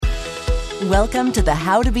Welcome to the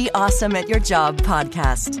How to Be Awesome at Your Job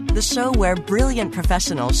podcast, the show where brilliant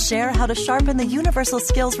professionals share how to sharpen the universal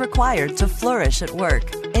skills required to flourish at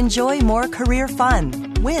work. Enjoy more career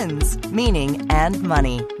fun, wins, meaning, and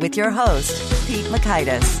money with your host, Pete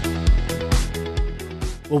Makaitis.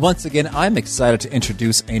 Well, once again, I'm excited to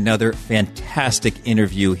introduce another fantastic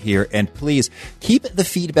interview here. And please keep the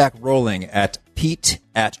feedback rolling at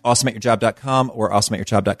pete@awesomeatyourjob.com or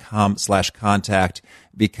awesomeatyourjob.com/contact,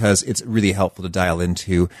 because it's really helpful to dial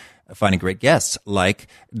into finding great guests like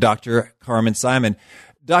Dr. Carmen Simon.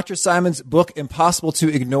 Dr. Simon's book, Impossible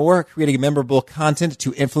to Ignore, Creating Memorable Content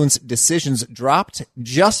to Influence Decisions, dropped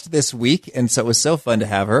just this week. And so it was so fun to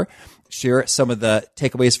have her share some of the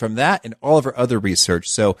takeaways from that and all of her other research.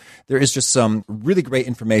 So there is just some really great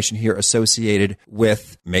information here associated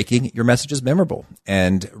with making your messages memorable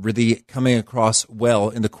and really coming across well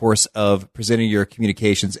in the course of presenting your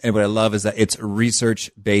communications. And what I love is that it's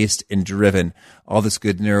research-based and driven, all this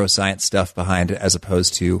good neuroscience stuff behind it as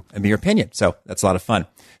opposed to a mere opinion. So that's a lot of fun.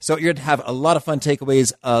 So you're going to have a lot of fun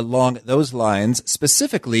takeaways along those lines.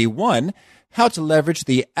 Specifically, one, how to leverage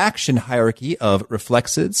the action hierarchy of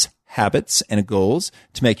reflexes, habits, and goals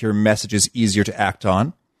to make your messages easier to act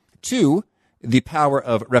on. 2, the power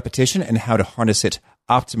of repetition and how to harness it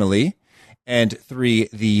optimally. And 3,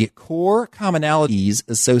 the core commonalities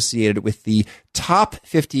associated with the top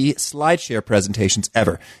 50 SlideShare presentations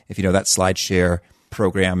ever. If you know that SlideShare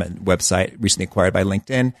program and website recently acquired by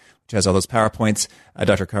LinkedIn, which has all those PowerPoints.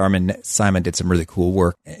 Dr. Carmen Simon did some really cool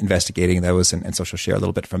work investigating those, and so she'll share a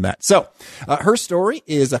little bit from that. So her story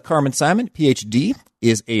is Carmen Simon, PhD,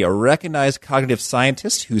 is a recognized cognitive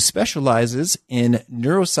scientist who specializes in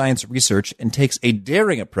neuroscience research and takes a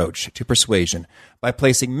daring approach to persuasion by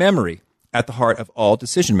placing memory at the heart of all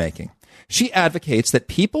decision-making. She advocates that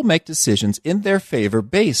people make decisions in their favor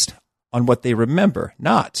based on what they remember,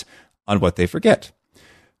 not on what they forget.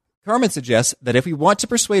 Carmen suggests that if we want to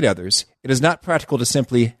persuade others, it is not practical to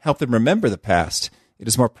simply help them remember the past. It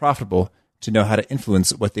is more profitable to know how to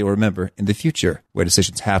influence what they will remember in the future, where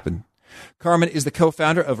decisions happen. Carmen is the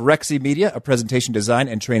co-founder of Rexi Media, a presentation design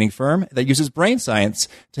and training firm that uses brain science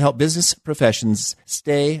to help business professions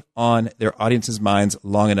stay on their audience's minds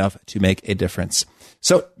long enough to make a difference.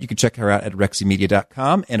 So you can check her out at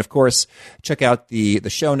reximedia.com. And of course, check out the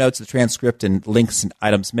show notes, the transcript, and links and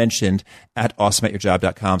items mentioned at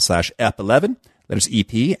awesomeatyourjob.com/ep11, letters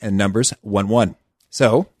EP and numbers 11.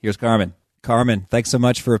 So here's Carmen. Carmen, thanks so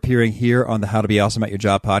much for appearing here on the How to Be Awesome at Your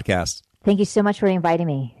Job podcast. Thank you so much for inviting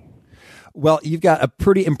me. Well, you've got a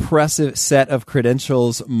pretty impressive set of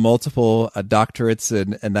credentials, multiple doctorates,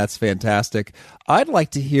 and that's fantastic. I'd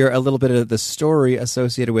like to hear a little bit of the story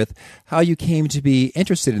associated with how you came to be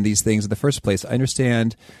interested in these things in the first place. I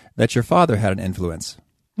understand that your father had an influence.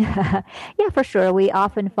 Yeah, for sure. We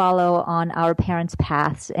often follow on our parents'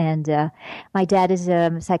 paths. And my dad is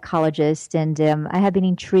a psychologist, and I have been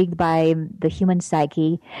intrigued by the human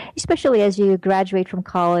psyche, especially as you graduate from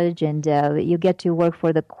college and you get to work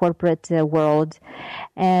for the corporate world.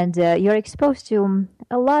 And you're exposed to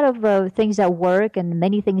a lot of things that work and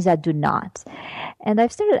many things that do not. And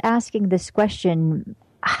I've started asking this question: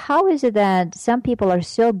 how is it that some people are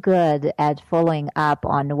so good at following up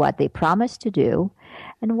on what they promise to do?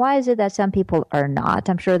 And why is it that some people are not?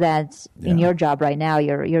 I'm sure that in your job right now,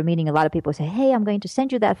 you're meeting a lot of people who say, hey, I'm going to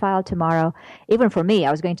send you that file tomorrow. Even for me,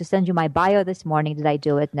 I was going to send you my bio this morning. Did I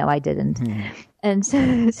do it? No, I didn't. And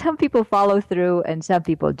so, some people follow through and some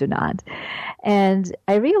people do not. And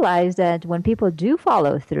I realized that when people do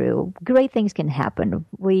follow through, great things can happen.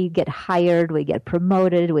 We get hired, we get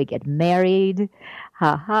promoted, we get married.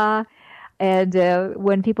 And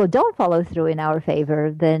when people don't follow through in our favor,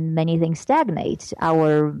 then many things stagnate.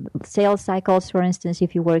 Our sales cycles, for instance,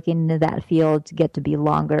 if you work in that field, get to be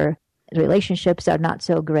longer. Relationships are not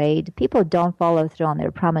so great. People don't follow through on their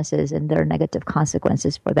promises, and there are negative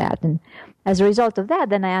consequences for that. And as a result of that,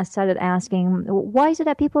 then I started asking, why is it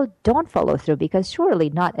that people don't follow through? Because surely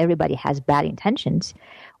not everybody has bad intentions.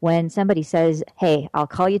 When somebody says, hey, I'll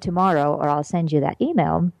call you tomorrow or I'll send you that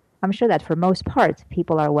email, I'm sure that for most part,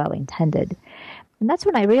 people are well-intended. And that's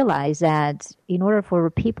when I realized that in order for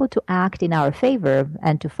people to act in our favor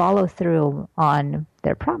and to follow through on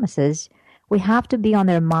their promises, we have to be on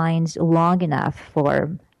their minds long enough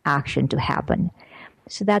for action to happen.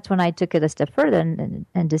 So that's when I took it a step further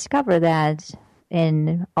and discovered that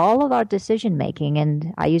in all of our decision-making,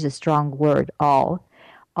 and I use a strong word, all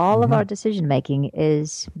of our decision-making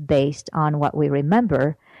is based on what we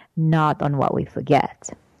remember, not on what we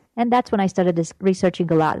forget. And that's when I started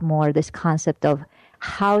researching a lot more this concept of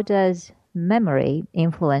how does memory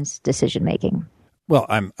influence decision-making. Well,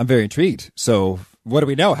 I'm very intrigued. So What do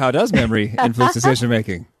we know? How does memory influence decision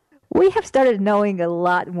making? We have started knowing a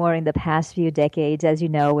lot more in the past few decades, as you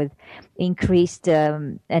know, with increased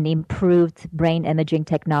and improved brain imaging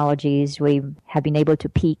technologies. We have been able to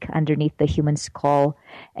peek underneath the human skull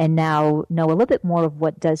and now know a little bit more of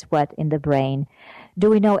what does what in the brain. Do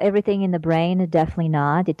we know everything in the brain? Definitely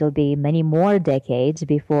not. It'll be many more decades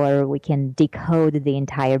before we can decode the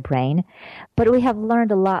entire brain. But we have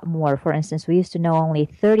learned a lot more. For instance, we used to know only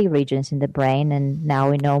 30 regions in the brain, and now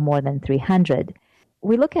we know more than 300.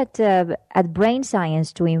 We look at brain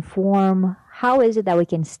science to inform how is it that we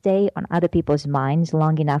can stay on other people's minds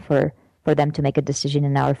long enough for them to make a decision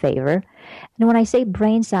in our favor. And when I say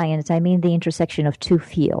brain science, I mean the intersection of two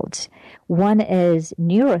fields. One is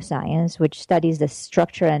neuroscience, which studies the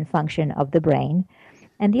structure and function of the brain.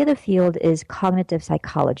 And the other field is cognitive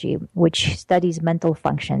psychology, which studies mental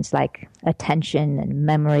functions like attention and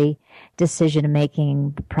memory,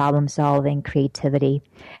 decision-making, problem-solving, creativity.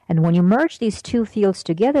 And when you merge these two fields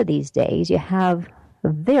together these days, you have a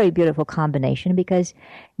very beautiful combination because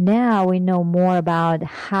now we know more about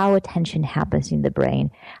how attention happens in the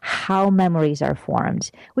brain, how memories are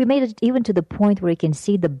formed. We made it even to the point where you can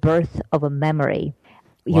see the birth of a memory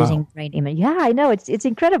using brain image. Yeah, I know. It's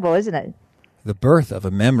incredible, isn't it? The birth of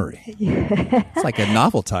a memory. It's like a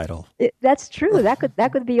novel title. That's true. That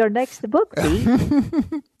could be your next book,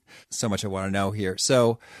 Pete. So much I want to know here.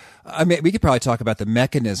 So, I mean, we could probably talk about the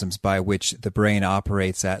mechanisms by which the brain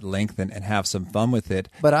operates at length and have some fun with it.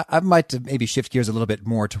 But I might maybe shift gears a little bit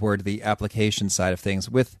more toward the application side of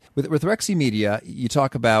things. With Rexi Media, you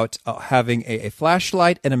talk about having a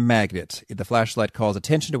flashlight and a magnet. The flashlight calls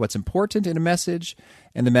attention to what's important in a message,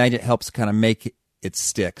 and the magnet helps kind of make it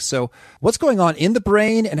sticks. So what's going on in the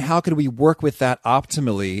brain, and how can we work with that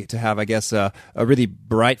optimally to have, I guess, a really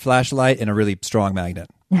bright flashlight and a really strong magnet?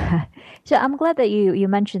 So I'm glad that you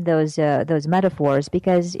mentioned those metaphors,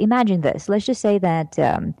 because imagine this. Let's just say that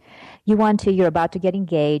you're about to get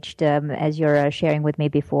engaged, as you're sharing with me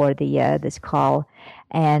before this call,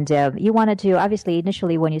 and you wanted to, obviously,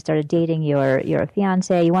 initially when you started dating your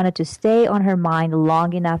fiance, you wanted to stay on her mind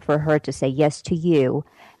long enough for her to say yes to you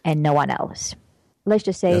and no one else. Let's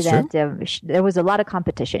just say that there was a lot of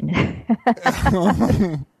competition.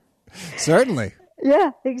 Certainly.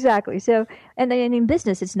 Yeah, exactly. So, and then in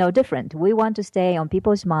business, it's no different. We want to stay on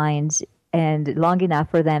people's minds and long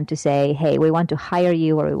enough for them to say, hey, we want to hire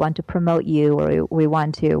you, or we want to promote you, or we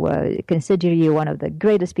want to consider you one of the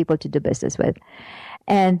greatest people to do business with.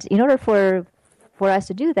 And in order for us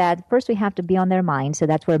to do that, first we have to be on their mind. So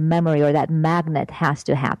that's where memory, or that magnet, has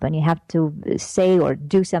to happen. You have to say or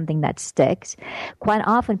do something that sticks. Quite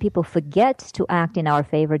often people forget to act in our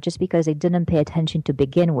favor just because they didn't pay attention to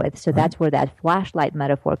begin with. So that's where that flashlight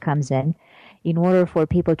metaphor comes in. In order for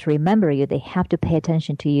people to remember you, they have to pay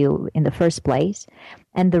attention to you in the first place.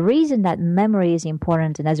 And the reason that memory is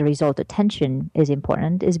important, and as a result attention is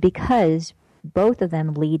important, is because both of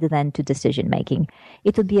them lead then to decision making.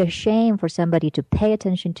 It would be a shame for somebody to pay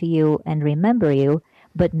attention to you and remember you,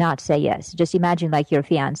 but not say yes. Just imagine, like your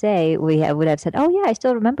fiance, would have said, "Oh yeah, I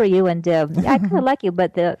still remember you, and I kind of like you,"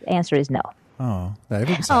 but the answer is no. Oh, that'd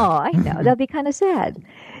be sad. Oh, I know. That'd be kind of sad.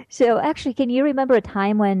 So actually, can you remember a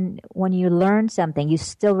time when you learned something, you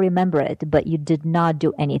still remember it, but you did not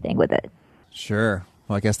do anything with it? Sure.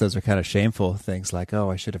 Well, I guess those are kind of shameful things, like,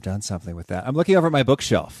 oh, I should have done something with that. I'm looking over at my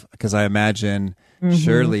bookshelf because I imagine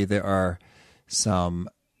surely there are some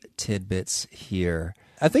tidbits here.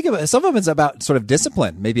 I think some of it's about sort of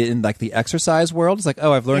discipline, maybe in like the exercise world. It's like,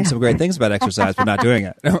 oh, I've learned some great things about exercise, but not doing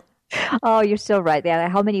it. Oh, you're so right. Yeah.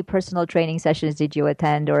 How many personal training sessions did you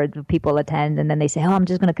attend, or do people attend? And then they say, oh, I'm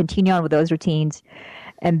just going to continue on with those routines.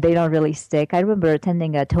 And they don't really stick. I remember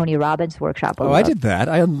attending a Tony Robbins workshop. Oh, I did that.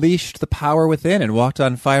 I unleashed the power within and walked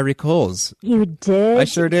on fiery coals. You did? I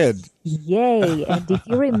sure did. Yay. And if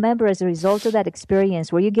you remember, as a result of that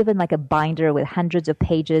experience, were you given like a binder with hundreds of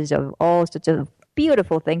pages of all sorts of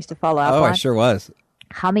beautiful things to follow up on? Oh, I sure was.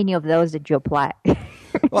 How many of those did you apply?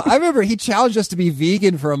 Well, I remember he challenged us to be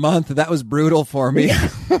vegan for a month, and that was brutal for me.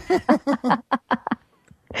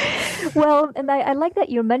 Well, and I like that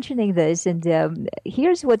you're mentioning this. And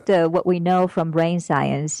here's what we know from brain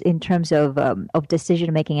science in terms of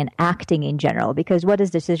decision making and acting in general. Because what is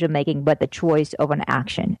decision making but the choice of an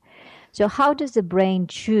action? So how does the brain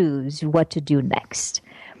choose what to do next?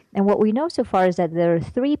 And what we know so far is that there are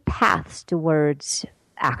three paths towards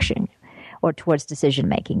action or towards decision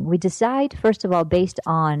making. We decide, first of all, based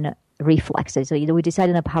on reflexes. So we decide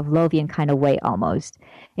in a Pavlovian kind of way almost,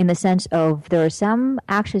 in the sense of there are some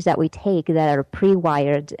actions that we take that are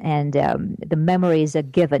pre-wired and the memory is a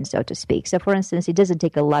given, so to speak. So for instance, it doesn't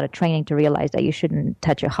take a lot of training to realize that you shouldn't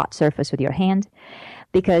touch a hot surface with your hand,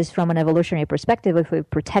 because from an evolutionary perspective, if we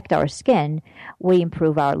protect our skin, we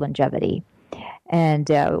improve our longevity. And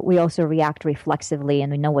we also react reflexively,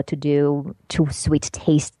 and we know what to do to sweet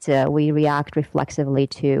tastes. We react reflexively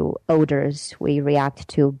to odors. We react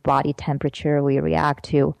to body temperature. We react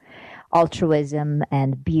to altruism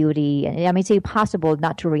and beauty. I mean, it's impossible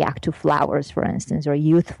not to react to flowers, for instance, or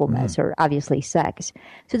youthfulness, or obviously sex.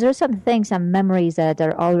 So there are some things, some memories that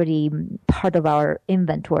are already part of our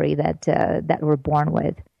inventory that we're born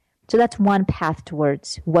with. So that's one path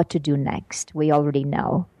towards what to do next. We already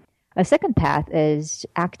know. A second path is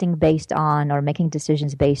acting based on or making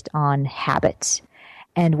decisions based on habits.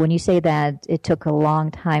 And when you say that it took a long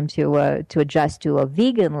time to adjust to a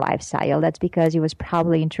vegan lifestyle, that's because it was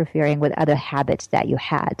probably interfering with other habits that you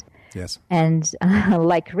had. Yes. And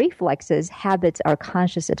like reflexes, habits are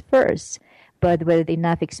conscious at first, but with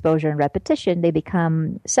enough exposure and repetition, they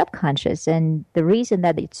become subconscious. And the reason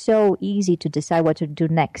that it's so easy to decide what to do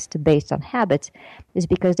next based on habits is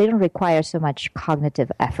because they don't require so much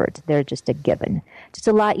cognitive effort. They're just a given. It's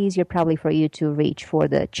a lot easier probably for you to reach for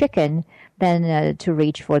the chicken than to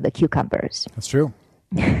reach for the cucumbers. That's true.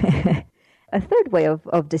 A third way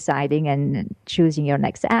of deciding and choosing your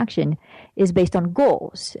next action is based on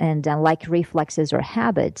goals. And like reflexes or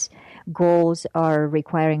habits, goals are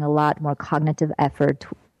requiring a lot more cognitive effort.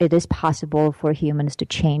 It is possible for humans to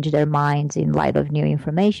change their minds in light of new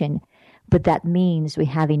information, but that means we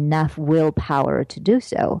have enough willpower to do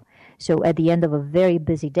so. So at the end of a very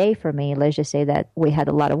busy day for me, let's just say that we had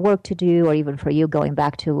a lot of work to do, or even for you going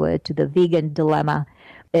back to the vegan dilemma,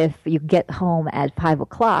 if you get home at 5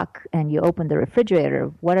 o'clock and you open the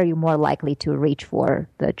refrigerator, what are you more likely to reach for,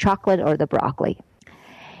 the chocolate or the broccoli?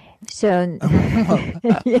 So,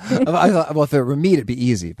 well, if it were meat, it'd be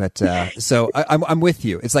easy. But so I'm with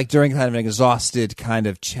you. It's like during kind of an exhausted, kind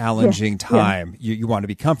of challenging time, you want to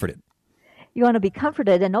be comforted. You want to be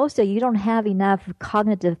comforted, and also you don't have enough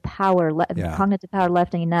cognitive power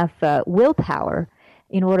left and enough willpower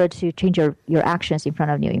in order to change your actions in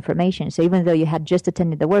front of new information. So even though you had just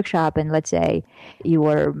attended the workshop and let's say you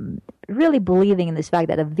were really believing in this fact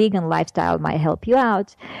that a vegan lifestyle might help you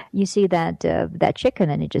out, you see that chicken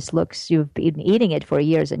and it just looks, you've been eating it for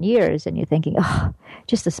years and years and you're thinking, oh,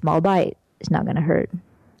 just a small bite is not going to hurt.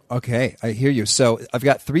 Okay, I hear you. So I've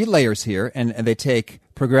got 3 layers here, and they take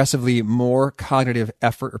progressively more cognitive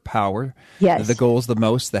effort or power. Yes. The goals the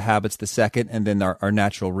most, the habits the second, and then our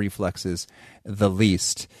natural reflexes the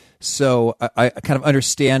least. So I kind of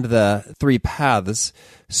understand the 3 paths.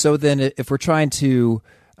 So then if we're trying to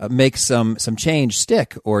make some change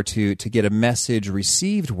stick or to get a message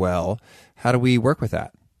received well, how do we work with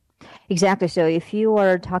that? Exactly. So if you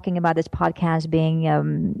are talking about this podcast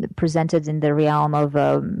being presented in the realm of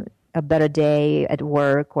a better day at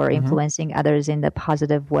work or influencing others in the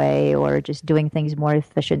positive way or just doing things more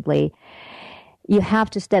efficiently, you have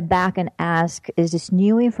to step back and ask, is this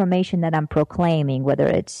new information that I'm proclaiming, whether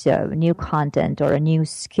it's new content or a new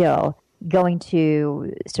skill, going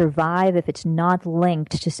to survive if it's not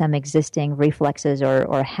linked to some existing reflexes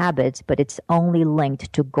or habits, but it's only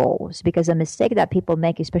linked to goals? Because a mistake that people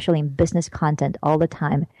make, especially in business content all the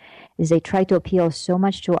time, is they try to appeal so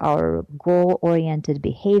much to our goal-oriented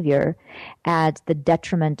behavior at the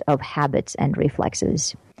detriment of habits and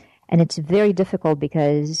reflexes. And it's very difficult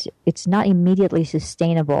because it's not immediately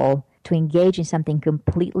sustainable to engage in something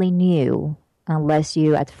completely new unless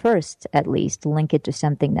you, at first, at least, link it to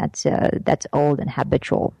something that's old and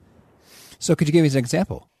habitual. So could you give me an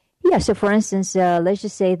example? Yeah. So, for instance, let's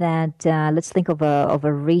just say that let's think of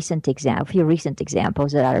a recent example, a few recent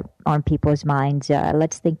examples that are on people's minds.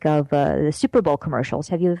 Let's think of the Super Bowl commercials.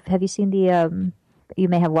 Have you seen the? You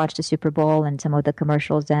may have watched the Super Bowl and some of the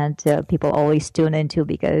commercials that people always tune into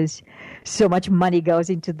because so much money goes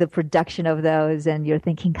into the production of those, and you're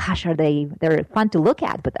thinking, gosh, they're fun to look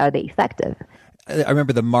at, but are they effective? I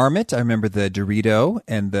remember the marmot. I remember the Dorito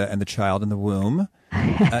and the child in the womb.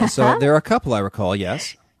 So there are a couple I recall.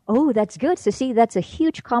 Yes. Oh, that's good. So see, that's a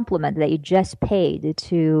huge compliment that you just paid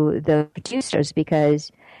to the producers, because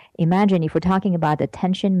imagine if we're talking about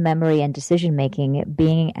attention, memory, and decision making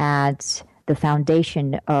being at the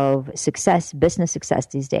foundation of success, business success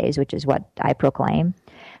these days, which is what I proclaim,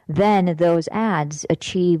 then those ads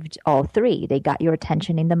achieved all three. They got your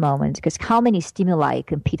attention in the moment, because how many stimuli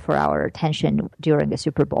compete for our attention during a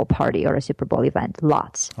Super Bowl party or a Super Bowl event?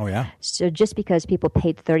 Lots. Oh, yeah. So just because people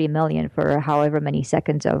paid $30 million for however many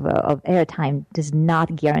seconds of airtime does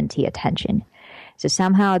not guarantee attention. So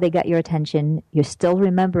somehow they got your attention. You still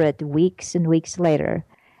remember it weeks and weeks later.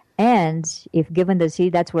 And if given the seat,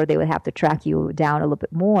 that's where they would have to track you down a little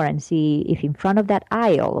bit more and see if in front of that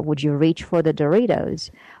aisle, would you reach for the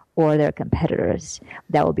Doritos or their competitors?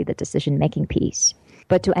 That will be the decision-making piece.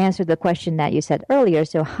 But to answer the question that you said earlier,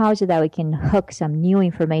 so how is it that we can hook some new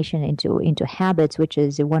information into habits, which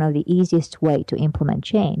is one of the easiest way to implement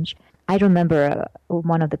change? I remember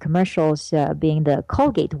one of the commercials being the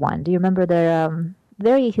Colgate one. Do you remember their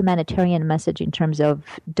very humanitarian message in terms of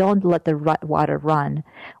don't let the water run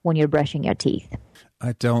when you're brushing your teeth?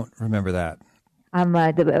 I don't remember that.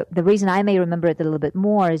 The reason I may remember it a little bit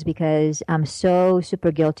more is because I'm so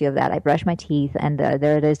super guilty of that. I brush my teeth and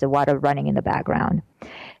there it is, the water running in the background.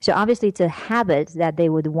 So obviously it's a habit that they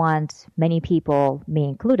would want many people, me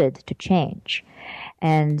included, to change.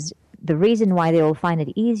 And the reason why they will find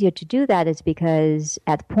it easier to do that is because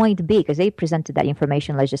at point B, because they presented that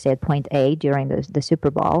information, let's just say at point A during the Super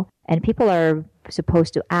Bowl, and people are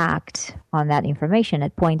supposed to act on that information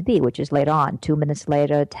at point B, which is later on, 2 minutes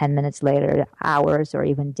later, 10 minutes later, hours, or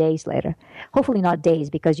even days later. Hopefully not days,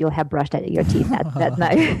 because you'll have brushed your teeth that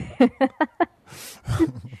night.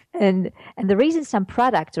 And the reason some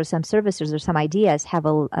products or some services or some ideas have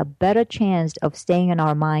a better chance of staying in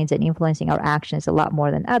our minds and influencing our actions a lot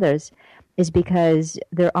more than others is because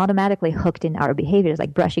they're automatically hooked in our behaviors.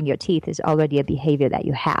 Like brushing your teeth is already a behavior that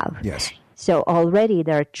you have. Yes. So already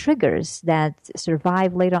there are triggers that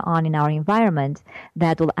survive later on in our environment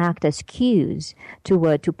that will act as cues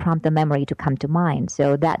to prompt the memory to come to mind.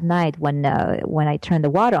 So that night when I turned the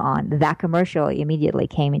water on, that commercial immediately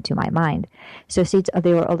came into my mind. So see,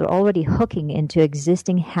 they were already hooking into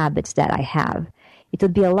existing habits that I have. It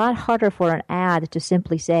would be a lot harder for an ad to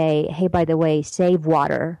simply say, hey, by the way, save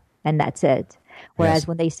water, and that's it. Whereas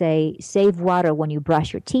when they say, save water when you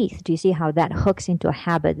brush your teeth, do you see how that hooks into a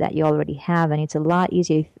habit that you already have? And it's a lot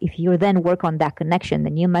easier if you then work on that connection, the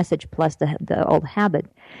new message plus the old habit.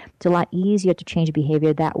 It's a lot easier to change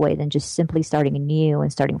behavior that way than just simply starting anew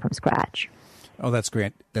and starting from scratch. Oh, that's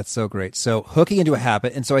great. That's so great. So hooking into a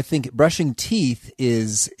habit. And so I think brushing teeth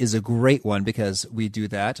is a great one because we do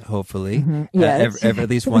that, hopefully, yes. At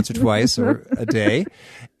least once or twice or a day.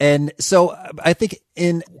 And so I think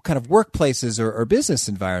in kind of workplaces or business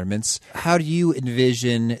environments, how do you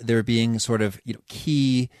envision there being sort of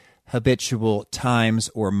key habitual times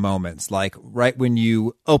or moments, like right when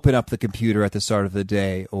you open up the computer at the start of the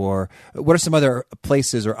day? Or what are some other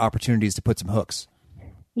places or opportunities to put some hooks?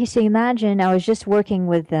 You see, imagine I was just working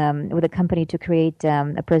with a company to create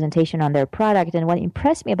a presentation on their product, and what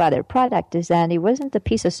impressed me about their product is that it wasn't a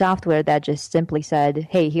piece of software that just simply said,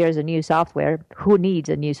 hey, here's a new software. Who needs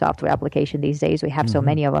a new software application these days? We have so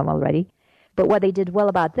many of them already. But what they did well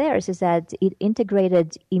about theirs is that it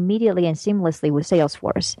integrated immediately and seamlessly with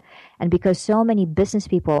Salesforce. And because so many business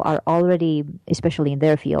people are already, especially in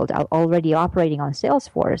their field, are already operating on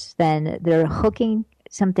Salesforce, then they're hooking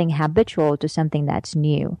something habitual to something that's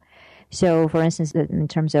new. So, for instance, in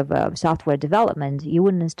terms of software development, you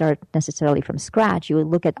wouldn't start necessarily from scratch. You would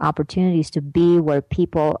look at opportunities to be where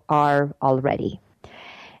people are already.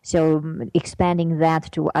 So, expanding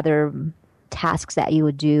that to other tasks that you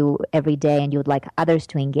would do every day and you would like others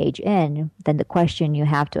to engage in, then the question you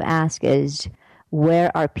have to ask is,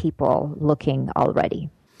 where are people looking already?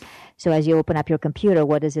 So as you open up your computer,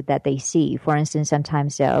 what is it that they see? For instance,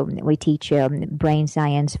 sometimes we teach brain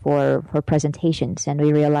science for presentations, and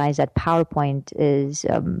we realize that PowerPoint is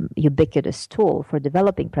a ubiquitous tool for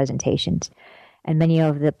developing presentations. And many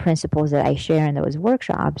of the principles that I share in those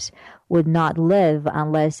workshops would not live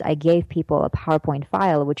unless I gave people a PowerPoint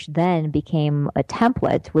file, which then became a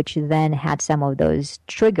template, which then had some of those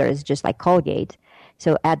triggers, just like Colgate.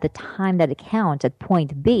 So at the time that it counts, at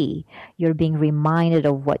point B, you're being reminded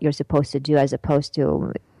of what you're supposed to do as opposed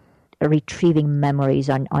to retrieving memories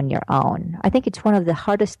on your own. I think it's one of the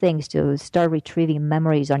hardest things to start retrieving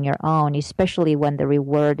memories on your own, especially when the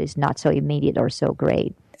reward is not so immediate or so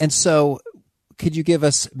great. And so could you give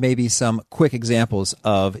us maybe some quick examples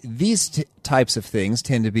of these types of things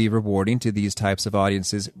tend to be rewarding to these types of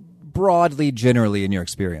audiences broadly, generally in your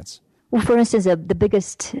experience? Well, for instance, the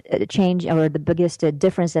biggest change or the biggest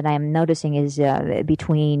difference that I'm noticing is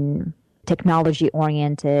between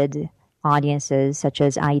technology-oriented audiences such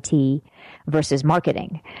as IT versus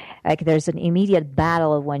marketing. Like there's an immediate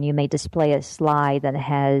battle when you may display a slide that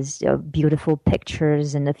has beautiful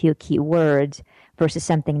pictures and a few key words versus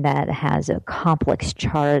something that has a complex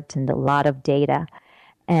chart and a lot of data.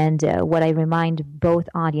 And what I remind both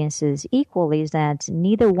audiences equally is that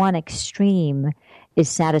neither one extreme is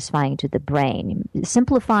satisfying to the brain.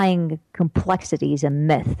 Simplifying complexity is a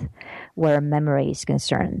myth where memory is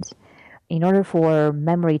concerned. In order for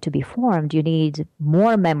memory to be formed, you need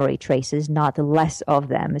more memory traces, not less of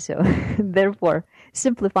them. So therefore,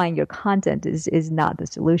 simplifying your content is not the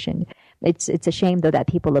solution. It's a shame, though, that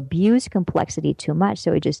people abuse complexity too much,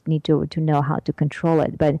 so we just need to know how to control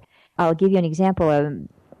it. But I'll give you an example of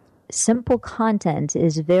simple content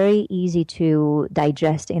is very easy to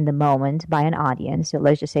digest in the moment by an audience. So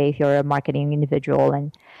let's just say if you're a marketing individual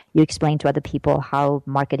and you explain to other people how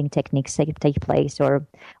marketing techniques take place or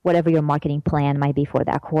whatever your marketing plan might be for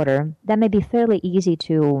that quarter, that may be fairly easy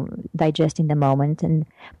to digest in the moment. And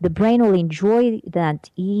the brain will enjoy that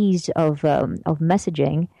ease of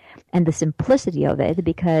messaging and the simplicity of it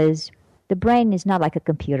because the brain is not like a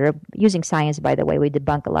computer. Using science, by the way, we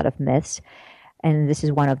debunk a lot of myths. And this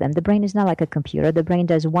is one of them. The brain is not like a computer. The brain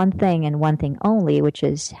does one thing and one thing only, which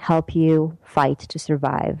is help you fight to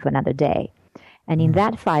survive another day. And in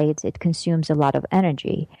that fight, it consumes a lot of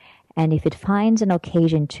energy. And if it finds an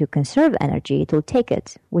occasion to conserve energy, it will take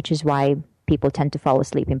it, which is why people tend to fall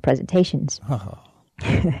asleep in presentations. Oh.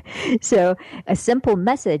 So a simple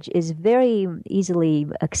message is very easily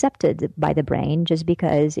accepted by the brain just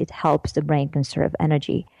because it helps the brain conserve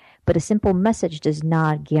energy. But a simple message does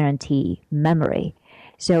not guarantee memory.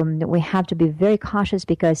 So we have to be very cautious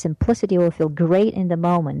because simplicity will feel great in the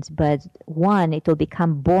moment, but one, it will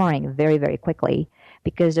become boring very, very quickly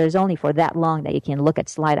because there's only for that long that you can look at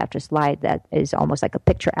slide after slide that is almost like a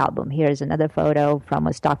picture album. Here's another photo from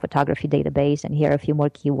a stock photography database, and here are a few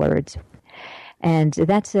more keywords. And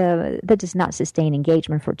that does not sustain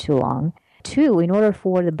engagement for too long. Two, in order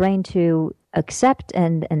for the brain to accept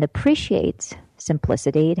and appreciate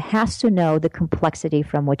simplicity, it has to know the complexity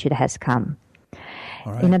from which it has come.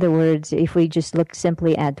 All right. In other words, if we just look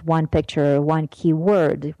simply at one picture or one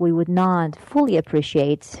keyword, we would not fully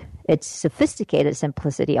appreciate its sophisticated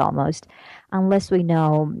simplicity almost unless we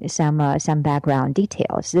know some background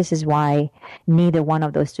details. This is why neither one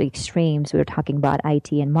of those two extremes, we were talking about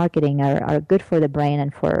IT and marketing, are good for the brain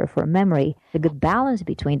and for memory. The good balance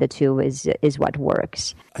between the two is what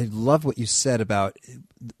works. I love what you said about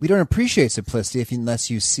we don't appreciate simplicity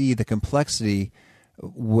unless you see the complexity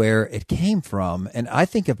where it came from. And I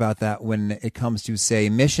think about that when it comes to, say,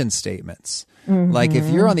 mission statements. Mm-hmm. Like if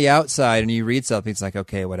you're on the outside and you read something, it's like,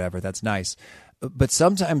 okay, whatever, that's nice. But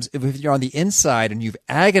sometimes if you're on the inside and you've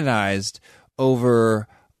agonized over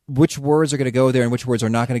which words are going to go there and which words are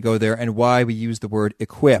not going to go there and why we use the word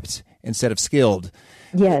equipped instead of skilled,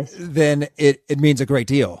 yes, then it means a great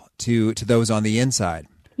deal to those on the inside.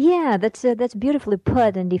 Yeah, that's beautifully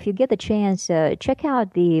put. And if you get the chance, check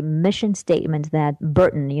out the mission statement that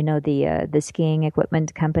Burton, the skiing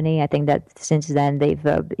equipment company. I think that since then they've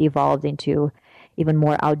evolved into even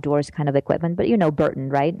more outdoors kind of equipment. But you know Burton,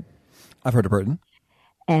 right? I've heard of Burton.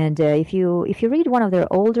 And if you read one of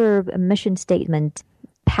their older mission statement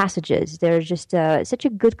passages, there's just such a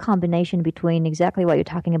good combination between exactly what you're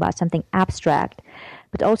talking about, something abstract,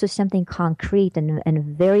 but also something concrete and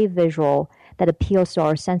very visual that appeals to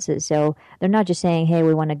our senses. So they're not just saying, hey,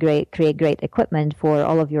 we want to create great equipment for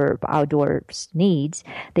all of your outdoor needs.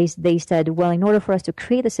 They said, well, in order for us to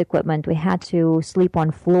create this equipment, we had to sleep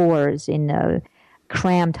on floors in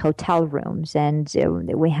crammed hotel rooms, and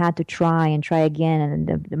we had to try and try again,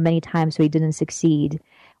 and many times we didn't succeed.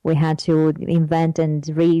 We had to invent and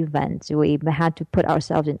reinvent. We had to put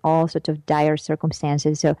ourselves in all sorts of dire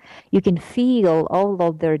circumstances. So you can feel all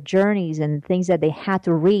of their journeys and things that they had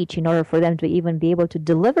to reach in order for them to even be able to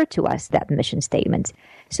deliver to us that mission statement.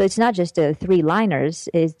 So it's not just 3-liners.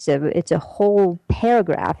 It's a whole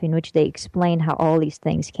paragraph in which they explain how all these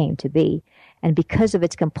things came to be. And because of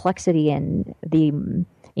its complexity and the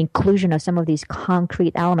inclusion of some of these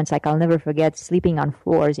concrete elements, like I'll never forget sleeping on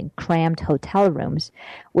floors in crammed hotel rooms,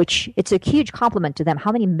 which it's a huge compliment to them.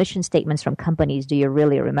 How many mission statements from companies do you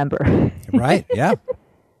really remember? Right, yeah.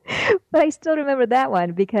 But I still remember that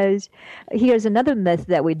one because here's another myth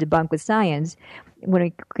that we debunk with science.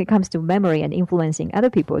 When it comes to memory and influencing other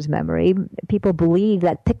people's memory, people believe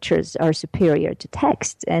that pictures are superior to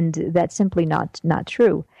text, and that's simply not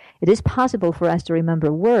true. It is possible for us to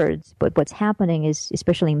remember words, but what's happening is,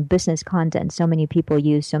 especially in business content, so many people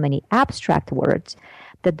use so many abstract words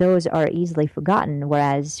that those are easily forgotten.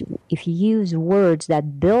 Whereas if you use words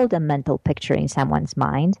that build a mental picture in someone's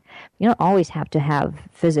mind, you don't always have to have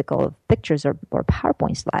physical pictures or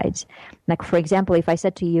PowerPoint slides. Like, for example, if I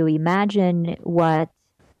said to you, imagine what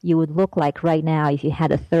you would look like right now if you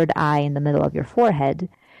had a third eye in the middle of your forehead.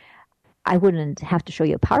 I wouldn't have to show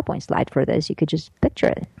you a PowerPoint slide for this. You could just picture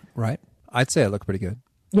it. Right. I'd say I look pretty good.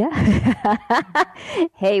 Yeah.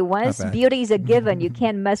 Hey, once beauty is a given, you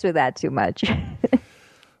can't mess with that too much.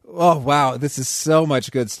 Oh, wow. This is so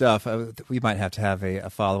much good stuff. We might have to have a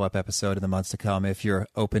follow-up episode in the months to come if you're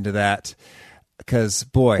open to that. Because,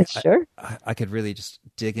 boy, sure. I could really just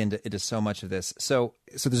dig into so much of this. So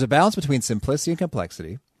there's a balance between simplicity and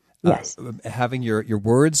complexity. Yes. Having your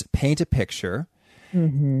words paint a picture,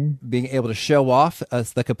 being able to show off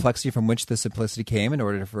the complexity from which the simplicity came in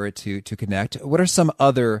order for it to connect. What are some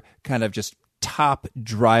other kind of just top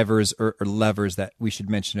drivers or levers that we should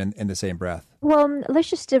mention in the same breath? Well, let's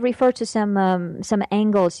just refer to some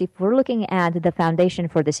angles. If we're looking at the foundation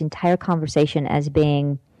for this entire conversation as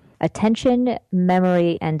being attention,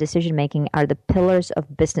 memory, and decision-making are the pillars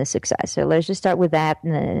of business success. So let's just start with that,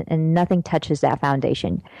 and nothing touches that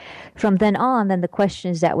foundation. From then on, then the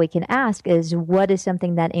questions that we can ask is, what is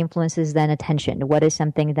something that influences then attention? What is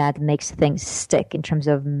something that makes things stick in terms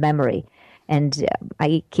of memory? And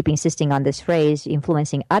I keep insisting on this phrase,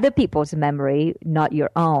 influencing other people's memory, not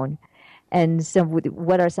your own. And so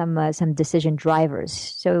what are some decision drivers?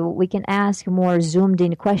 So we can ask more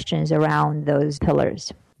zoomed-in questions around those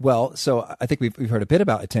pillars. Well, so I think we've heard a bit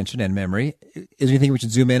about attention and memory. Is there anything we should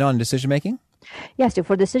zoom in on decision-making? Yes, so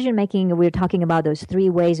for decision-making, we're talking about those three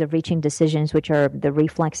ways of reaching decisions, which are the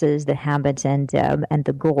reflexes, the habits, and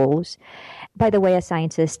the goals. By the way, as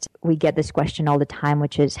scientists, we get this question all the time,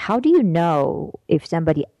 which is, how do you know if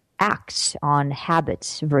somebody acts on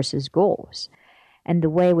habits versus goals? And the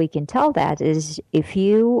way we can tell that is if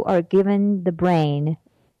you are given the brain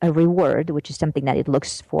a reward, which is something that it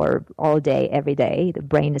looks for all day, every day. The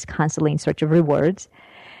brain is constantly in search of rewards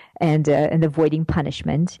and avoiding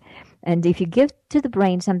punishment. And if you give to the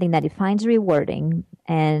brain something that it finds rewarding,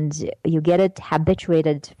 and you get it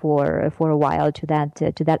habituated for a while to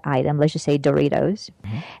that item, let's just say Doritos,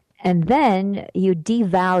 and then you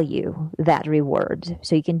devalue that reward.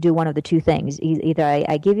 So you can do one of the two things. Either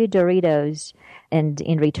I give you Doritos, and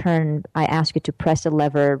in return, I ask you to press a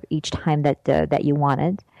lever each time that you want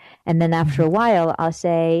it. And then after a while, I'll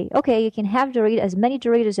say, okay, you can have as many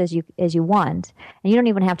Doritos as you want, and you don't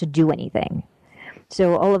even have to do anything.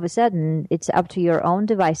 So all of a sudden, it's up to your own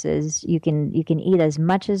devices. You can eat as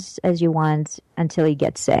much as you want until you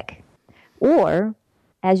get sick. Or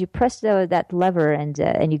as you press that lever and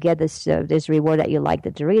you get this reward that you like,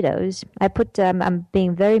 the Doritos, I'm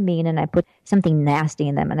being very mean, and I put something nasty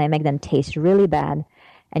in them, and I make them taste really bad,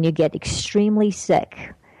 and you get extremely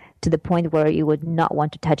sick to the point where you would not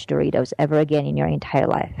want to touch Doritos ever again in your entire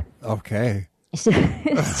life. Okay.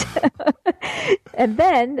 And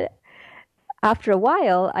then after a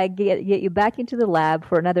while, I get you back into the lab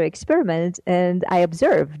for another experiment, and I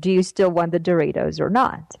observe, do you still want the Doritos or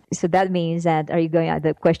not? So that means that,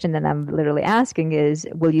 the question that I'm literally asking is,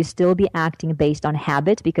 will you still be acting based on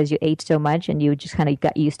habit because you ate so much and you just kind of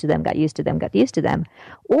got used to them?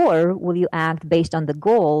 Or will you act based on the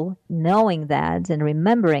goal, knowing that and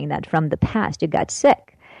remembering that from the past you got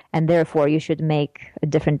sick? And therefore, you should make a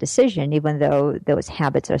different decision, even though those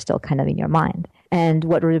habits are still kind of in your mind. And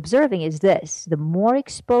what we're observing is this. The more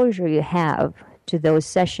exposure you have to those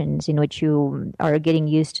sessions in which you are getting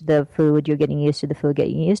used to the food, you're getting used to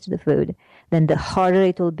the food, then the harder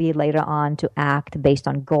it will be later on to act based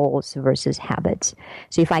on goals versus habits.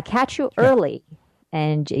 So if I catch you early,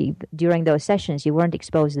 and during those sessions you weren't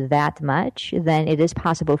exposed that much, then it is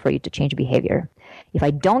possible for you to change behavior. If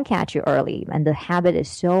I don't catch you early and the habit is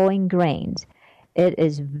so ingrained, it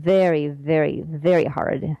is very, very, very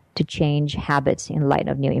hard to change habits in light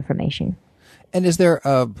of new information. And is there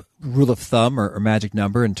a rule of thumb or magic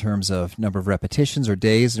number in terms of number of repetitions or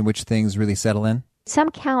days in which things really settle in?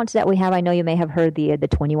 Some counts that we have, I know you may have heard the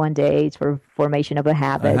 21 days for formation of a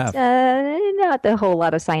habit. Not a whole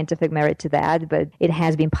lot of scientific merit to that, but it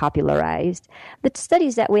has been popularized. The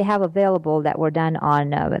studies that we have available that were done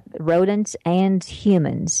on rodents and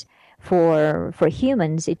humans, for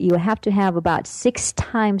humans, you have to have about 6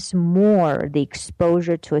 times more the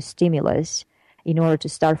exposure to a stimulus in order to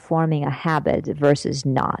start forming a habit versus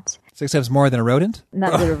not. 6 times more than a rodent?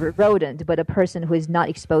 Not a rodent, but a person who is not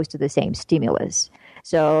exposed to the same stimulus.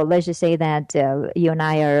 So let's just say that you and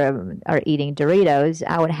I are eating Doritos.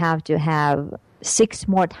 I would have to have 6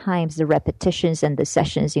 more times the repetitions and the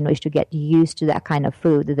sessions in which to get used to that kind of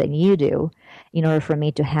food than you do in order for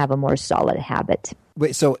me to have a more solid habit.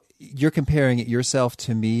 Wait, so you're comparing yourself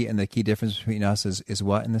to me, and the key difference between us is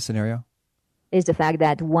what in this scenario? Is the fact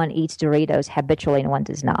that one eats Doritos habitually and one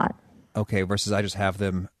does not. Okay, versus I just have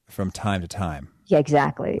them from time to time. Yeah,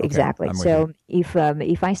 exactly, Okay, exactly. I'm with So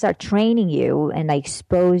if I start training you and I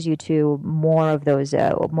expose you to more of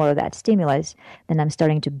that stimulus, then I'm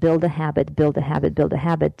starting to build a habit, build a habit, build a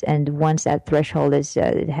habit. And once that threshold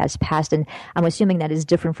has passed, and I'm assuming that is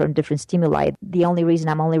different from different stimuli. The only reason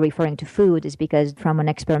I'm only referring to food is because from an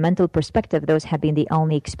experimental perspective, those have been the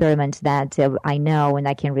only experiments that I know and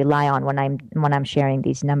I can rely on when I'm sharing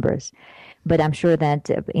these numbers. But I'm sure that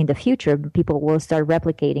in the future, people will start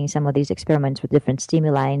replicating some of these experiments with different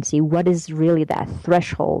stimuli and see what is really that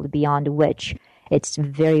threshold beyond which it's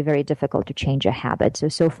very, very difficult to change a habit.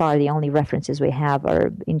 So far, the only references we have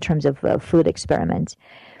are in terms of food experiments.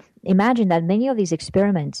 Imagine that many of these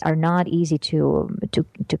experiments are not easy to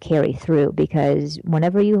carry through, because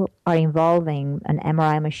whenever you are involving an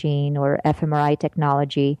MRI machine or fMRI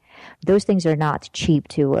technology, those things are not cheap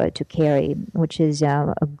to carry, which is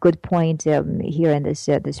a good point here in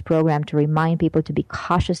this program to remind people to be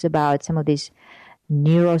cautious about some of these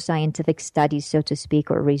neuroscientific studies, so to speak,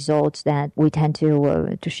 or results that we tend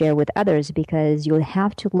to share with others, because you'll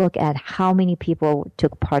have to look at how many people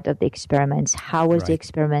took part of the experiments, how was the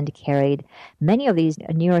experiment carried. Many of these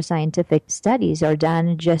neuroscientific studies are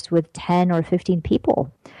done just with 10 or 15 people,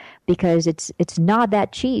 because it's not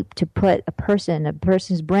that cheap to put a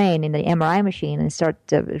person's brain in the MRI machine and start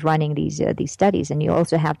running these studies. And you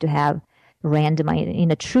also have to have randomized,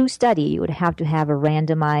 in a true study, you would have to have a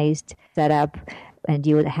randomized setup, and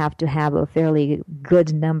you would have to have a fairly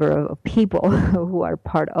good number of people who are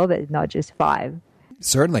part of it, not just 5.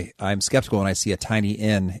 Certainly. I'm skeptical when I see a tiny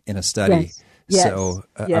N in a study. Yes. So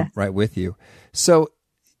I'm right with you. So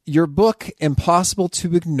your book, Impossible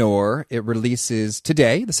to Ignore, it releases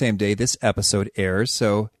today, the same day this episode airs.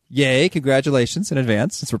 So yay, congratulations in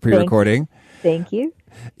advance since we're pre-recording. Thank you.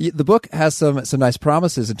 The book has some nice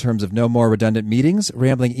promises in terms of no more redundant meetings,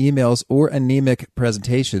 rambling emails, or anemic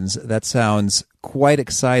presentations. That sounds quite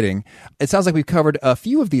exciting. It sounds like we've covered a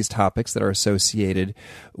few of these topics that are associated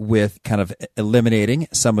with kind of eliminating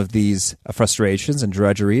some of these frustrations and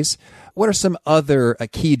drudgeries. What are some other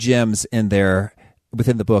key gems in there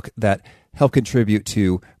within the book that help contribute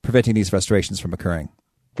to preventing these frustrations from occurring?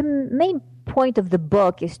 The main point of the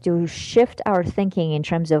book is to shift our thinking in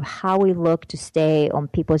terms of how we look to stay on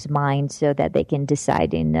people's minds so that they can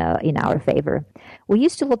decide in our favor. We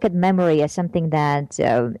used to look at memory as something that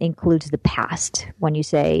includes the past. When you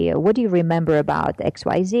say, what do you remember about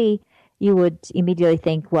XYZ? You would immediately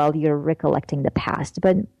think, well, you're recollecting the past.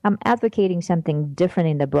 But I'm advocating something different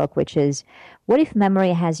in the book, which is, what if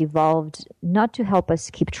memory has evolved not to help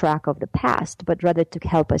us keep track of the past, but rather to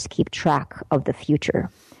help us keep track of the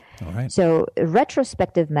future? All right. So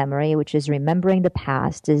retrospective memory, which is remembering the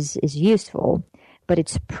past, is useful, but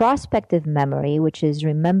it's prospective memory, which is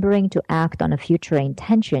remembering to act on a future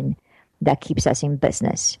intention, that keeps us in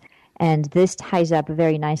business. And this ties up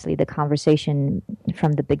very nicely the conversation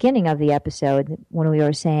from the beginning of the episode when we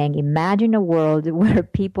were saying, imagine a world where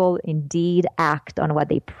people indeed act on what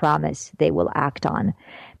they promise they will act on.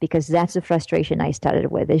 Because that's the frustration I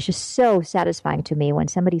started with. It's just so satisfying to me when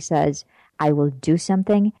somebody says, I will do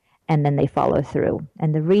something, and then they follow through.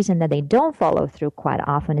 And the reason that they don't follow through quite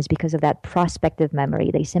often is because of that prospective memory.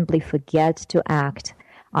 They simply forget to act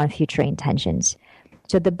on future intentions.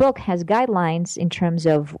 So the book has guidelines in terms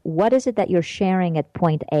of what is it that you're sharing at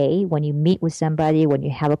point A when you meet with somebody, when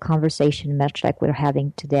you have a conversation, much like we're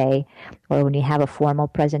having today, or when you have a formal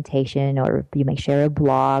presentation, or you may share a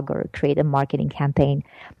blog or create a marketing campaign.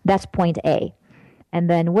 That's point A. And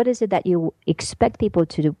then what is it that you expect people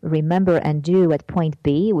to remember and do at point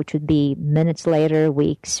B, which would be minutes later,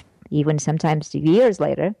 weeks, even sometimes years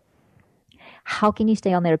later? How can you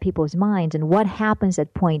stay on their people's minds, and what happens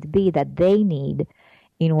at point B that they need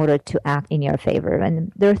in order to act in your favor?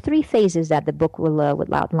 And there are 3 phases that the book will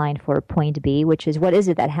outline for point B, which is, what is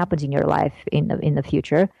it that happens in your life in the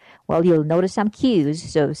future? Well, you'll notice some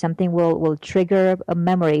cues. So something will trigger a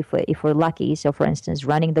memory if we're lucky. So for instance,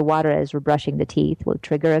 running the water as we're brushing the teeth will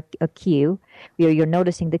trigger a cue. You're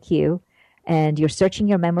noticing the cue, and you're searching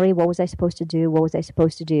your memory. What was I supposed to do? What was I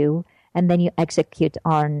supposed to do? And then you execute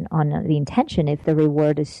on the intention if the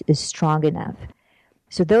reward is strong enough.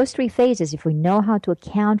 So those 3 phases, if we know how to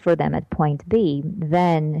account for them at point B,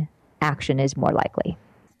 then action is more likely.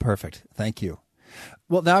 Perfect. Thank you.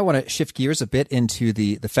 Well, now I want to shift gears a bit into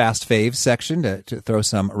the fast faves section to throw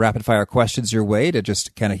some rapid fire questions your way to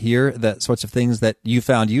just kind of hear the sorts of things that you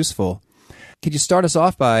found useful. Could you start us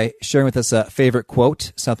off by sharing with us a favorite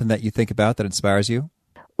quote, something that you think about that inspires you?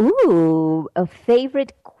 Ooh, a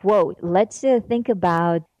favorite quote. Let's think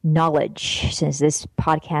about knowledge, since this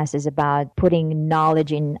podcast is about putting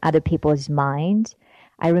knowledge in other people's minds.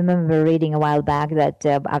 I remember reading a while back that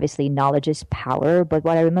obviously knowledge is power, but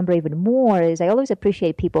what I remember even more is I always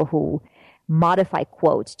appreciate people who modify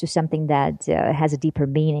quotes to something that has a deeper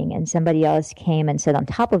meaning. And somebody else came and said on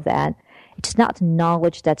top of that, it's not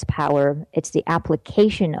knowledge that's power, it's the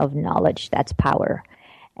application of knowledge that's power.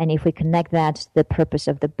 And if we connect that to the purpose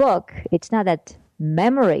of the book, it's not that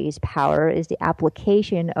memory is power, it's the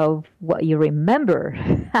application of what you remember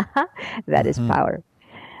that is power.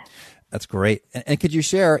 That's great. And could you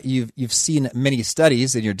share, you've seen many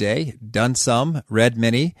studies in your day, done some, read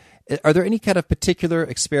many. Are there any kind of particular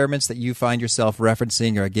experiments that you find yourself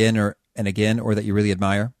referencing or again or that you really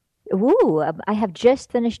admire? Ooh, I have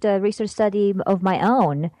just finished a research study of my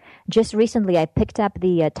own. Just recently, I picked up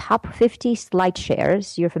the top 50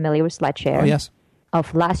 SlideShares. You're familiar with SlideShare? Oh, yes.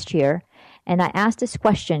 Of last year. And I asked this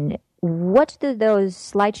question, what do those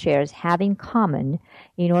SlideShares have in common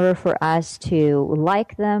in order for us to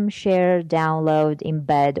like them, share, download,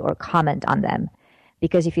 embed, or comment on them?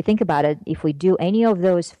 Because if you think about it, if we do any of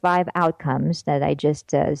those 5 outcomes that I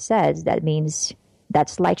just said, that means that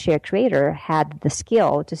SlideShare creator had the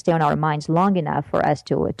skill to stay on our minds long enough for us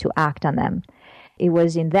to act on them. It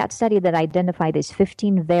was in that study that I identified these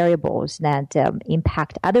 15 variables that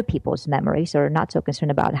impact other people's memories, or not so concerned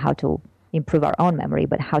about how to improve our own memory,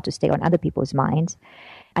 but how to stay on other people's minds.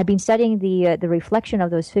 I've been studying the reflection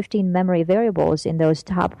of those 15 memory variables in those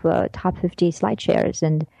top 50 SlideShares,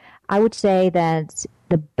 and I would say that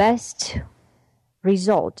the best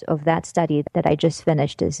result of that study that I just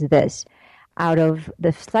finished is this. Out of the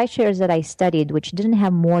SlideShares that I studied, which didn't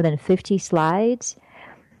have more than 50 slides,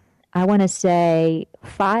 I want to say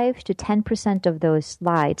 5 to 10% of those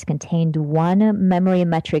slides contained one memory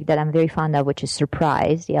metric that I'm very fond of, which is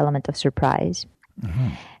surprise, the element of surprise.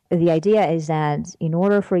 Mm-hmm. The idea is that in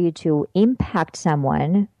order for you to impact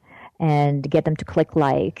someone and get them to click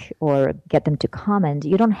like or get them to comment,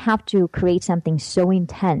 you don't have to create something so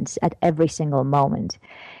intense at every single moment.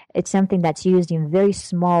 It's something that's used in very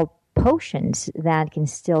small potions that can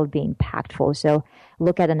still be impactful. So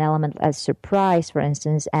look at an element as surprise, for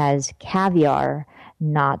instance, as caviar,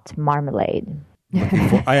 not marmalade.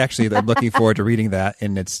 I'm looking forward to reading that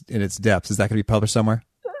in its depths. Is that going to be published somewhere?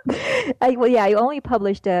 I only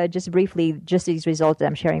published just briefly just these results that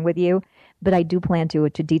I'm sharing with you, but I do plan to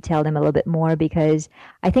detail them a little bit more because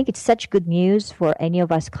I think it's such good news for any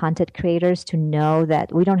of us content creators to know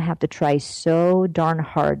that we don't have to try so darn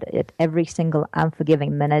hard at every single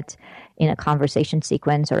unforgiving minute in a conversation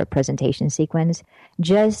sequence or a presentation sequence.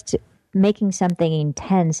 Just making something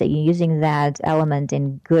intense and using that element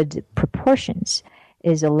in good proportions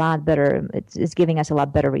is a lot better. It's giving us a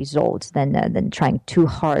lot better results than trying too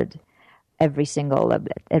hard every single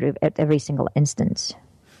instance.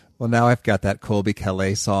 Well, now I've got that Colby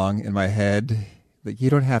Calais song in my head. That you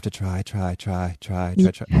don't have to try. That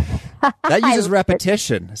uses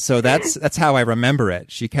repetition, so that's how I remember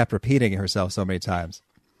it. She kept repeating herself so many times.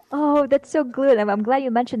 Oh, that's so good. I'm glad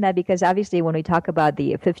you mentioned that because obviously when we talk about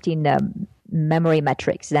the 15 memory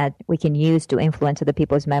metrics that we can use to influence other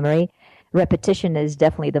people's memory, repetition is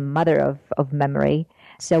definitely the mother of memory.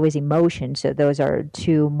 So is emotion. So those are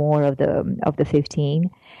 2 more of the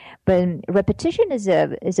 15. But repetition is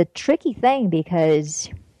a tricky thing because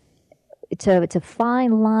it's a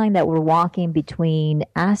fine line that we're walking between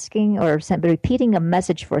asking or repeating a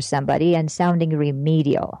message for somebody and sounding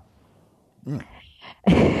remedial. Mm.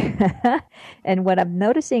 And what I'm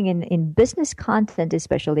noticing in business content,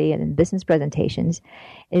 especially and in business presentations,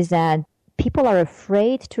 is that people are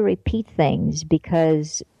afraid to repeat things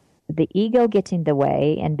because the ego gets in the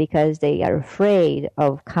way and because they are afraid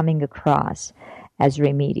of coming across as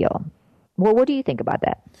remedial. Well, what do you think about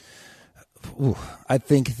that? Ooh, I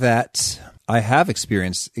think that I have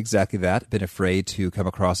experienced exactly that, been afraid to come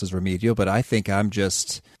across as remedial, but I think I'm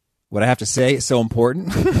just, what I have to say is so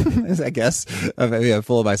important, I guess, I'm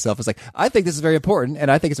full of myself. It's like, I think this is very important,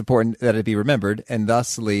 and I think it's important that it be remembered, and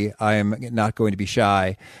thusly, I'm not going to be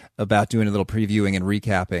shy about doing a little previewing and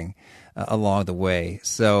recapping along the way.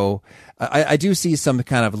 So I do see some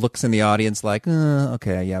kind of looks in the audience like,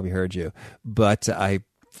 okay, yeah, we heard you. But I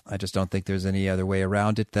just don't think there's any other way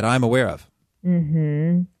around it that I'm aware of.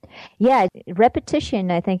 Mm-hmm. Yeah,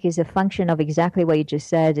 repetition, I think, is a function of exactly what you just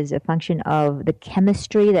said, is a function of the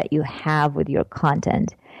chemistry that you have with your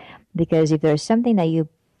content. Because if there's something that you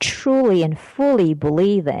truly and fully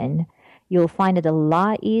believe in, you'll find it a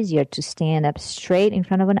lot easier to stand up straight in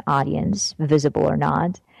front of an audience, visible or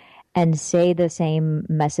not, and say the same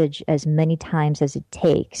message as many times as it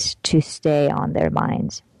takes to stay on their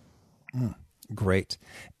minds. Great.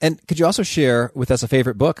 And could you also share with us a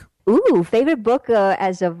favorite book? Ooh, favorite book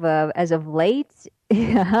as of late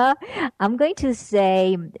Yeah, I'm going to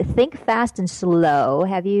say Think Fast and Slow.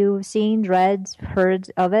 Have you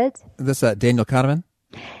heard of it? This Daniel Kahneman?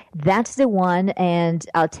 That's the one, and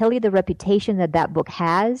I'll tell you the reputation that book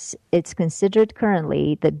has. It's considered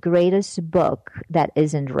currently the greatest book that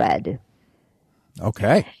isn't read.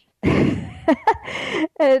 Okay.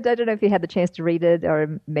 And I don't know if you had the chance to read it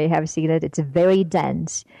or may have seen it. It's very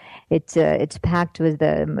dense. It's packed with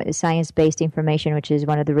the science-based information, which is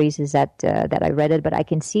one of the reasons that I read it. But I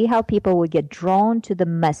can see how people would get drawn to the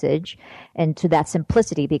message and to that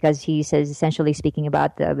simplicity, because he says, essentially speaking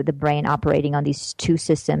about the brain operating on these two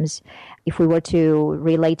systems. If we were to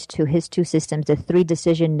relate to his two systems, the three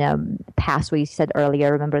decision paths we said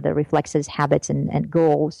earlier, remember the reflexes, habits, and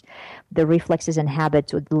goals. The reflexes and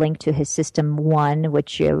habits would link to his system 1,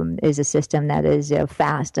 which is a system that is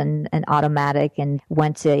fast and automatic and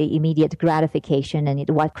wants immediate gratification and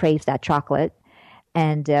what craves that chocolate.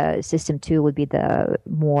 And system 2 would be the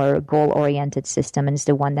more goal-oriented system, and it's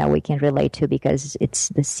the one that we can relate to because it's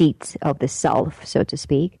the seat of the self, so to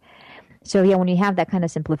speak. So yeah, when you have that kind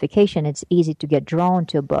of simplification, it's easy to get drawn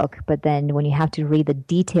to a book. But then when you have to read the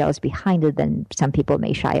details behind it, then some people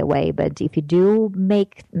may shy away. But if you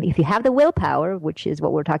have the willpower, which is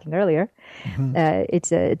what we were talking earlier,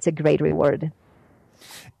 it's a great reward.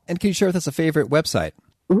 And can you share with us a favorite website?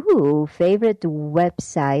 Ooh, favorite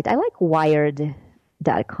website. I like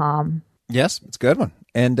wired.com. Yes, it's a good one.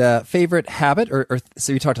 And favorite habit, or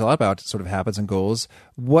so you talked a lot about sort of habits and goals.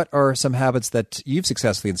 What are some habits that you've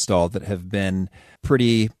successfully installed that have been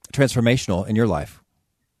pretty transformational in your life?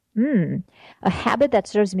 A habit that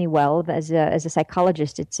serves me well as a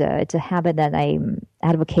psychologist. It's a habit that I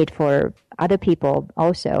advocate for other people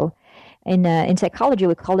also. In psychology,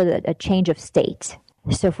 we call it a change of state.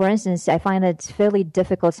 So, for instance, I find it fairly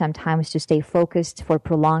difficult sometimes to stay focused for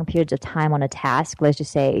prolonged periods of time on a task. Let's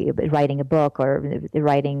just say writing a book or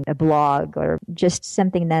writing a blog or just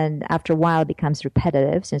something that after a while becomes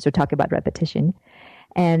repetitive, since we're talking about repetition.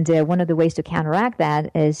 And one of the ways to counteract that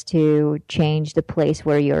is to change the place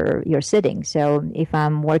where you're sitting. So if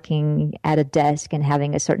I'm working at a desk and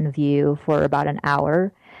having a certain view for about an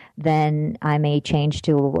hour, then I may change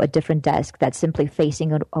to a different desk that's simply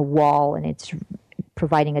facing a wall, and it's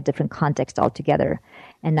providing a different context altogether.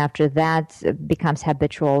 And after that becomes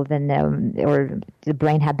habitual, then or the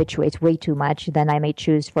brain habituates way too much, then I may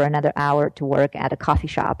choose for another hour to work at a coffee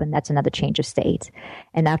shop, and that's another change of state.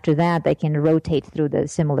 And after that, I can rotate through the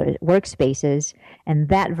similar workspaces, and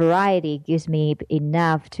that variety gives me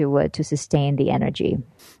enough to sustain the energy.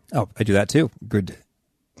 Oh, I do that too. Good.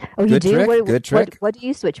 Oh, good you do? Trick. Good trick. What do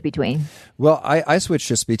you switch between? Well, I switch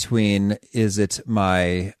just between, is it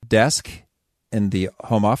my desk in the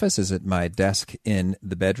home office? Is it my desk in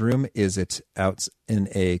the bedroom? Is it out in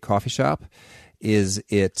a coffee shop? Is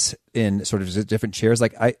it in sort of different chairs,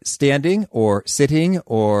 like standing or sitting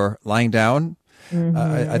or lying down?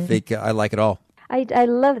 I think I like it all. I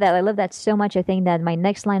love that. I love that so much. I think that my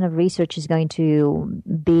next line of research is going to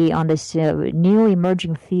be on this new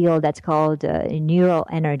emerging field that's called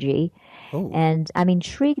neuroenergy. Oh. And I'm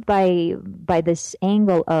intrigued by this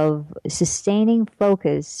angle of sustaining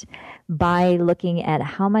focus by looking at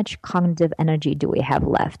how much cognitive energy do we have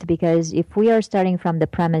left. Because if we are starting from the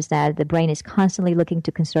premise that the brain is constantly looking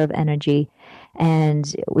to conserve energy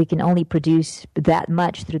and we can only produce that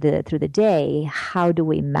much through the day, how do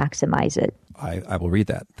we maximize it? I will read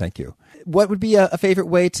that. Thank you. What would be a favorite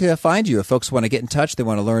way to find you? If folks want to get in touch, they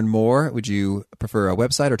want to learn more, would you prefer a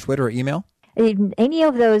website or Twitter or email? Any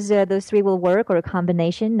of those three will work, or a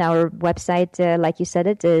combination. Our website, like you said,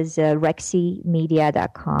 it is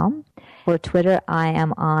reximedia.com. For Twitter, I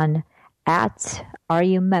am on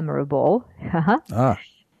 @areyouMemorable.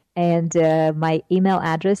 And my email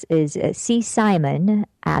address is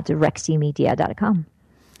csimon@reximedia.com.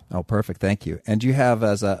 Oh, perfect. Thank you. And do you have,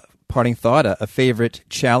 as a parting thought, a favorite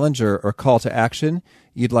challenge or call to action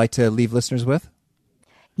you'd like to leave listeners with?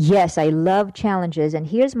 Yes, I love challenges. And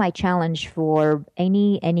here's my challenge for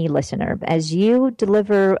any listener. As you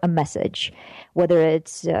deliver a message, whether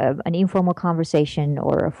it's an informal conversation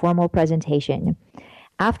or a formal presentation,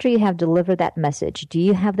 after you have delivered that message, do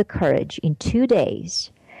you have the courage in 2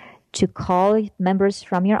 days to call members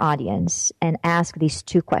from your audience and ask these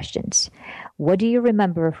two questions? What do you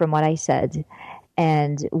remember from what I said?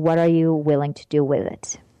 And what are you willing to do with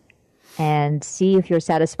it? And see if you're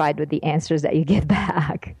satisfied with the answers that you get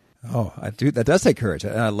back. Oh, I do. That does take courage,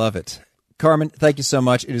 and I love it. Carmen, thank you so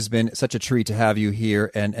much. It has been such a treat to have you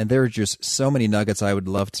here, and there are just so many nuggets I would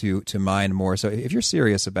love to mine more. So if you're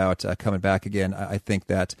serious about coming back again, I think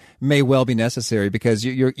that may well be necessary, because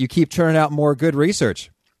you keep churning out more good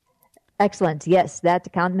research. Excellent. Yes,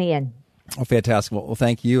 that count me in. Oh, fantastic. Well,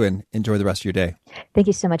 thank you and enjoy the rest of your day. Thank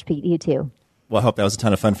you so much, Pete. You too. Well, I hope that was a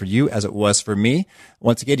ton of fun for you as it was for me.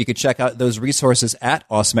 Once again, you can check out those resources at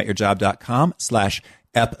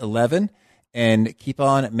awesomeatyourjob.com/ep11 and keep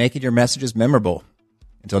on making your messages memorable.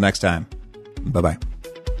 Until next time, bye-bye.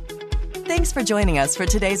 Thanks for joining us for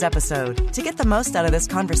today's episode. To get the most out of this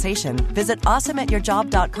conversation, visit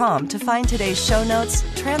awesomeatyourjob.com to find today's show notes,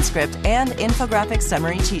 transcript, and infographic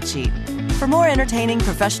summary cheat sheet. For more entertaining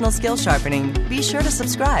professional skill sharpening, be sure to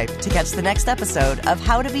subscribe to catch the next episode of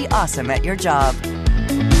How to Be Awesome at Your Job.